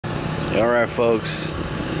All right, folks.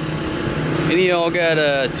 Any of y'all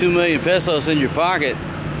got 2 million pesos in your pocket?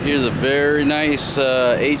 Here's a very nice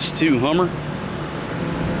H2 Hummer.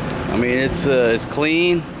 I mean, it's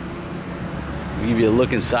clean. I'll give you a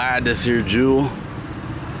look inside this here jewel.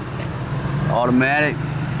 Automatic.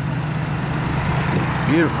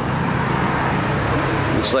 Beautiful.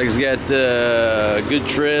 Looks like it's got good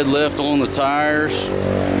tread left on the tires.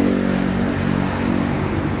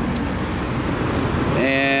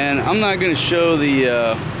 And I'm not going to show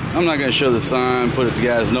the sign, put the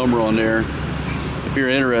guy's number on there. If you're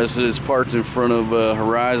interested, it's parked in front of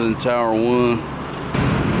Horizon Tower 1.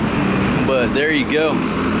 But there you go.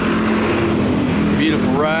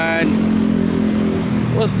 Beautiful ride.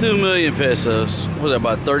 What's 2 million pesos? What's that,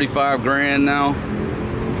 about 35 grand now?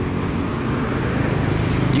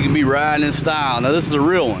 You can be riding in style. Now this is a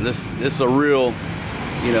real one. This is a real,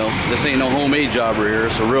 you know, this ain't no homemade jobber here.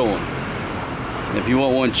 It's a real one. And if you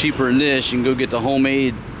want one cheaper than this, you can go get the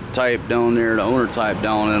homemade type down there, the owner type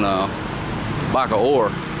down in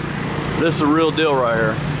Bacoor. This is a real deal right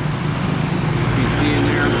here. You see in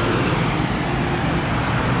there.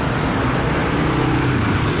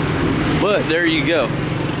 But there you go.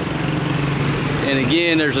 And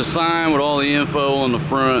again, there's a sign with all the info on the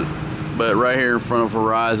front, but right here in front of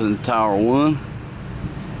Horizon Tower 1.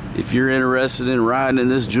 If you're interested in riding in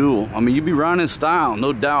this jewel, I mean, you'd be riding in style,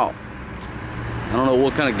 no doubt. I don't know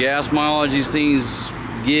what kind of gas mileage these things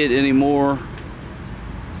get anymore.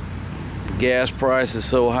 The gas price is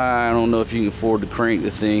so high, I don't know if you can afford to crank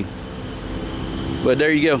the thing. But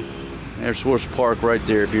there you go. There's Sports Park right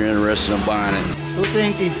there if you're interested in buying it.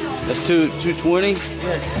 220. That's 220?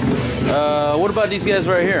 Yes. What about these guys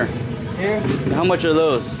right here? Here? How much are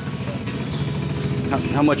those?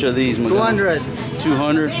 How much are these? 200.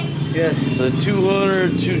 200? Yes. So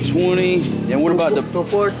 200, 220. And what about the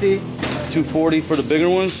 240? 240 for the bigger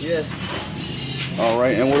ones? Yes. All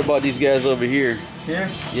right. And what about these guys over here? Here?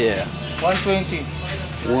 Yeah. 120.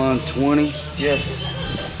 120? Yes.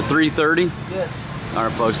 330? Yes. All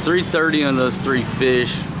right, folks. 330 on those 3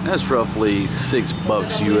 fish. That's roughly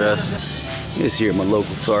 $6 US. It's here at my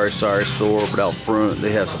local Sorry store, but out front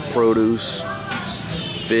they have some produce,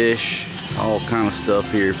 fish, all kind of stuff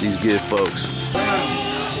here for these good folks.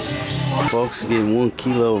 Folks, getting 1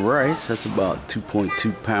 kilo of rice. That's about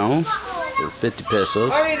 2.2 pounds for 50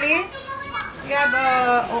 pesos. Oh, really? You have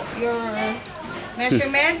your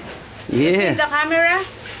measurement? Yeah. It's in the camera?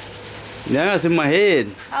 Yeah, it's in my head.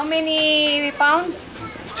 How many pounds?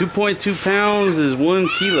 2.2 pounds is 1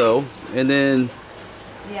 kilo, and then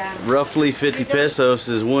Yeah. roughly 50 pesos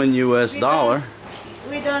is $1 US.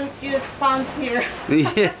 We don't use pounds here.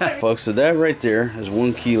 Yeah, folks, so that right there is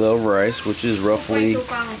 1 kilo of rice, which is roughly, 2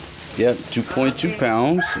 pounds. yep, 2.2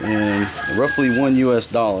 pounds and roughly $1 US.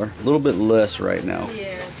 A little bit less right now.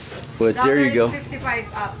 Yes. But there you go. 55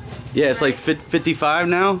 up. Yeah, it's like 55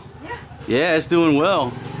 now? Yeah. Yeah, it's doing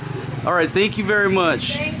well. All right, thank you very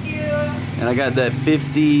much. Thank you. And I got that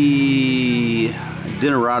 50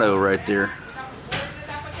 Dinerado right there.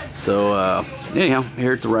 So anyhow,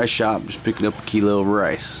 here at the rice shop, just picking up a kilo of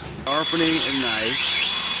rice. Sharpening a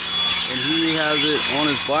knife, and he has it on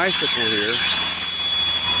his bicycle here,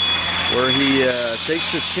 where he takes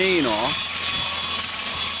the chain off,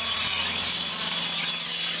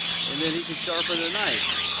 and then he can sharpen the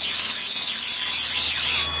knife.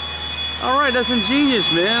 All right, that's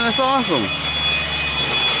ingenious, man. That's awesome.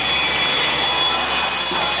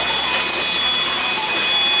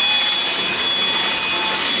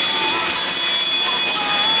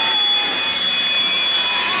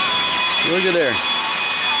 Look at there.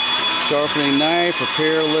 Sharpening knife,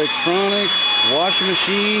 repair electronics, washing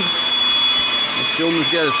machine. This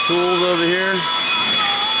gentleman's got his tools over here.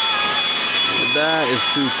 That is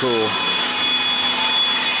too cool.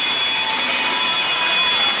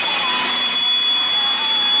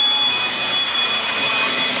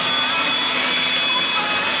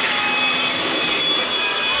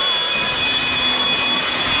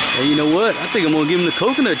 Hey, you know what? I think I'm gonna give him the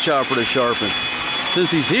coconut chopper to sharpen.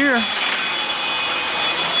 Since he's here.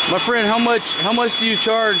 My friend, how much do you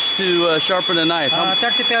charge to sharpen a knife?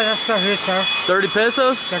 30 pesos per hit, sir. 30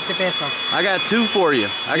 pesos? 30 pesos. I got 2 for you.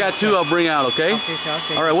 I got 2 I'll bring out, okay? Okay,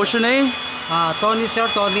 sir. All right, what's your name? Tony, sir.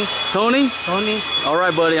 Tony. Tony? Tony. All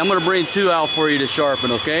right, buddy. I'm going to bring 2 out for you to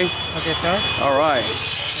sharpen, okay? Okay, sir. All right.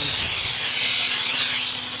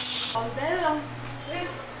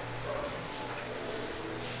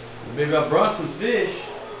 Baby, I brought some fish.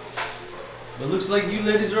 But it looks like you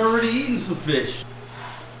ladies are already eating some fish.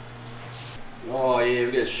 Oh yeah,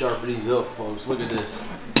 we gotta sharpen these up, folks. Look at this.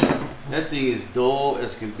 That thing is dull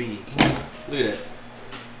as can be. Look at that.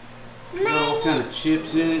 Got all kind of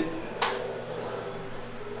chips in it.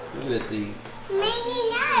 Look at that thing. Maybe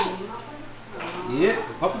not. Yeah,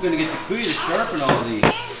 Papa's gonna get the cuy to sharpen all these.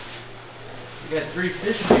 We got 3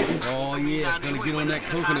 fish, baby. Oh yeah, it's gonna get on that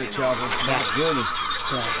coconut chopper. My goodness.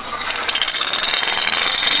 Yeah.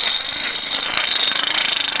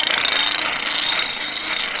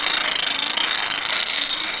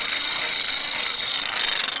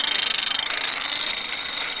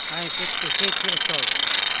 I'm 56 years old.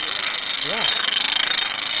 Yeah.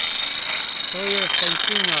 2 years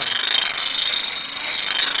continuous.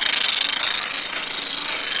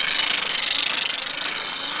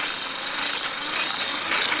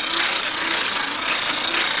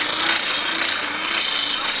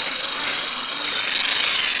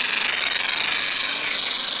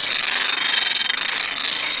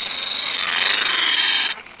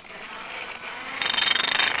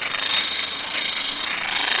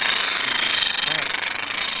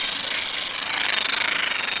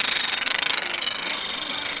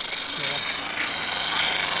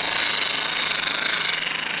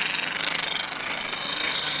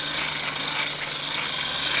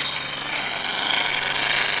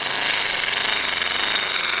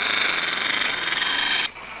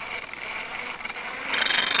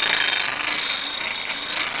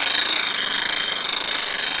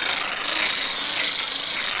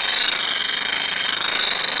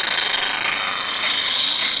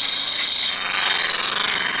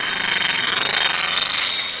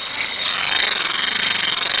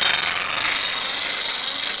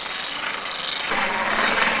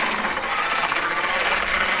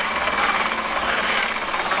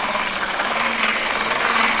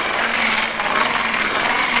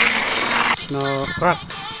 No crack.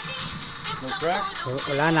 No cracks?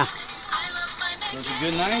 Wala na. That's a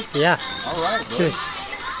good knife? Yeah. Alright, Still, bud.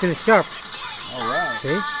 still sharp. Alright.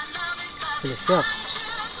 See? Still sharp.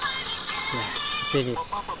 Yeah. Finish.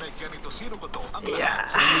 Yeah.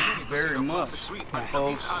 Thank you very much,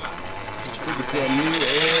 folks. Look at that new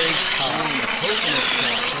egg on the coconut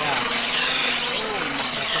chopper. Yeah. Oh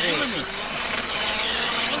my goodness.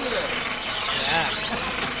 Look at that. Yeah.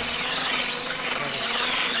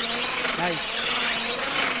 Nice.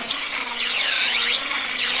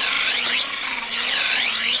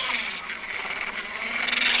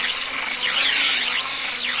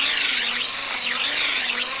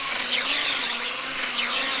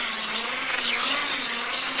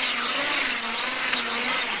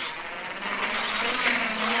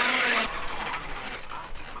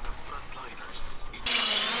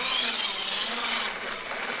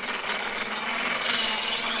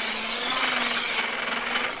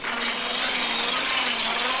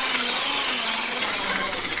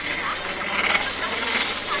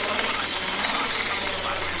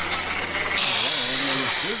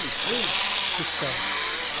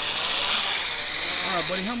 Alright,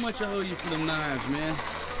 buddy, how much I owe you for them knives, man?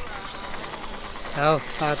 Oh,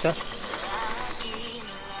 ito.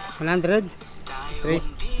 100? 3?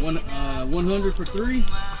 100 for 3?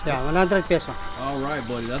 Yeah, 100 peso. Alright,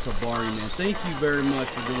 buddy, that's a bargain, man. Thank you very much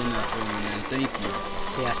for doing that for me, man. Thank you.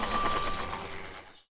 Yeah.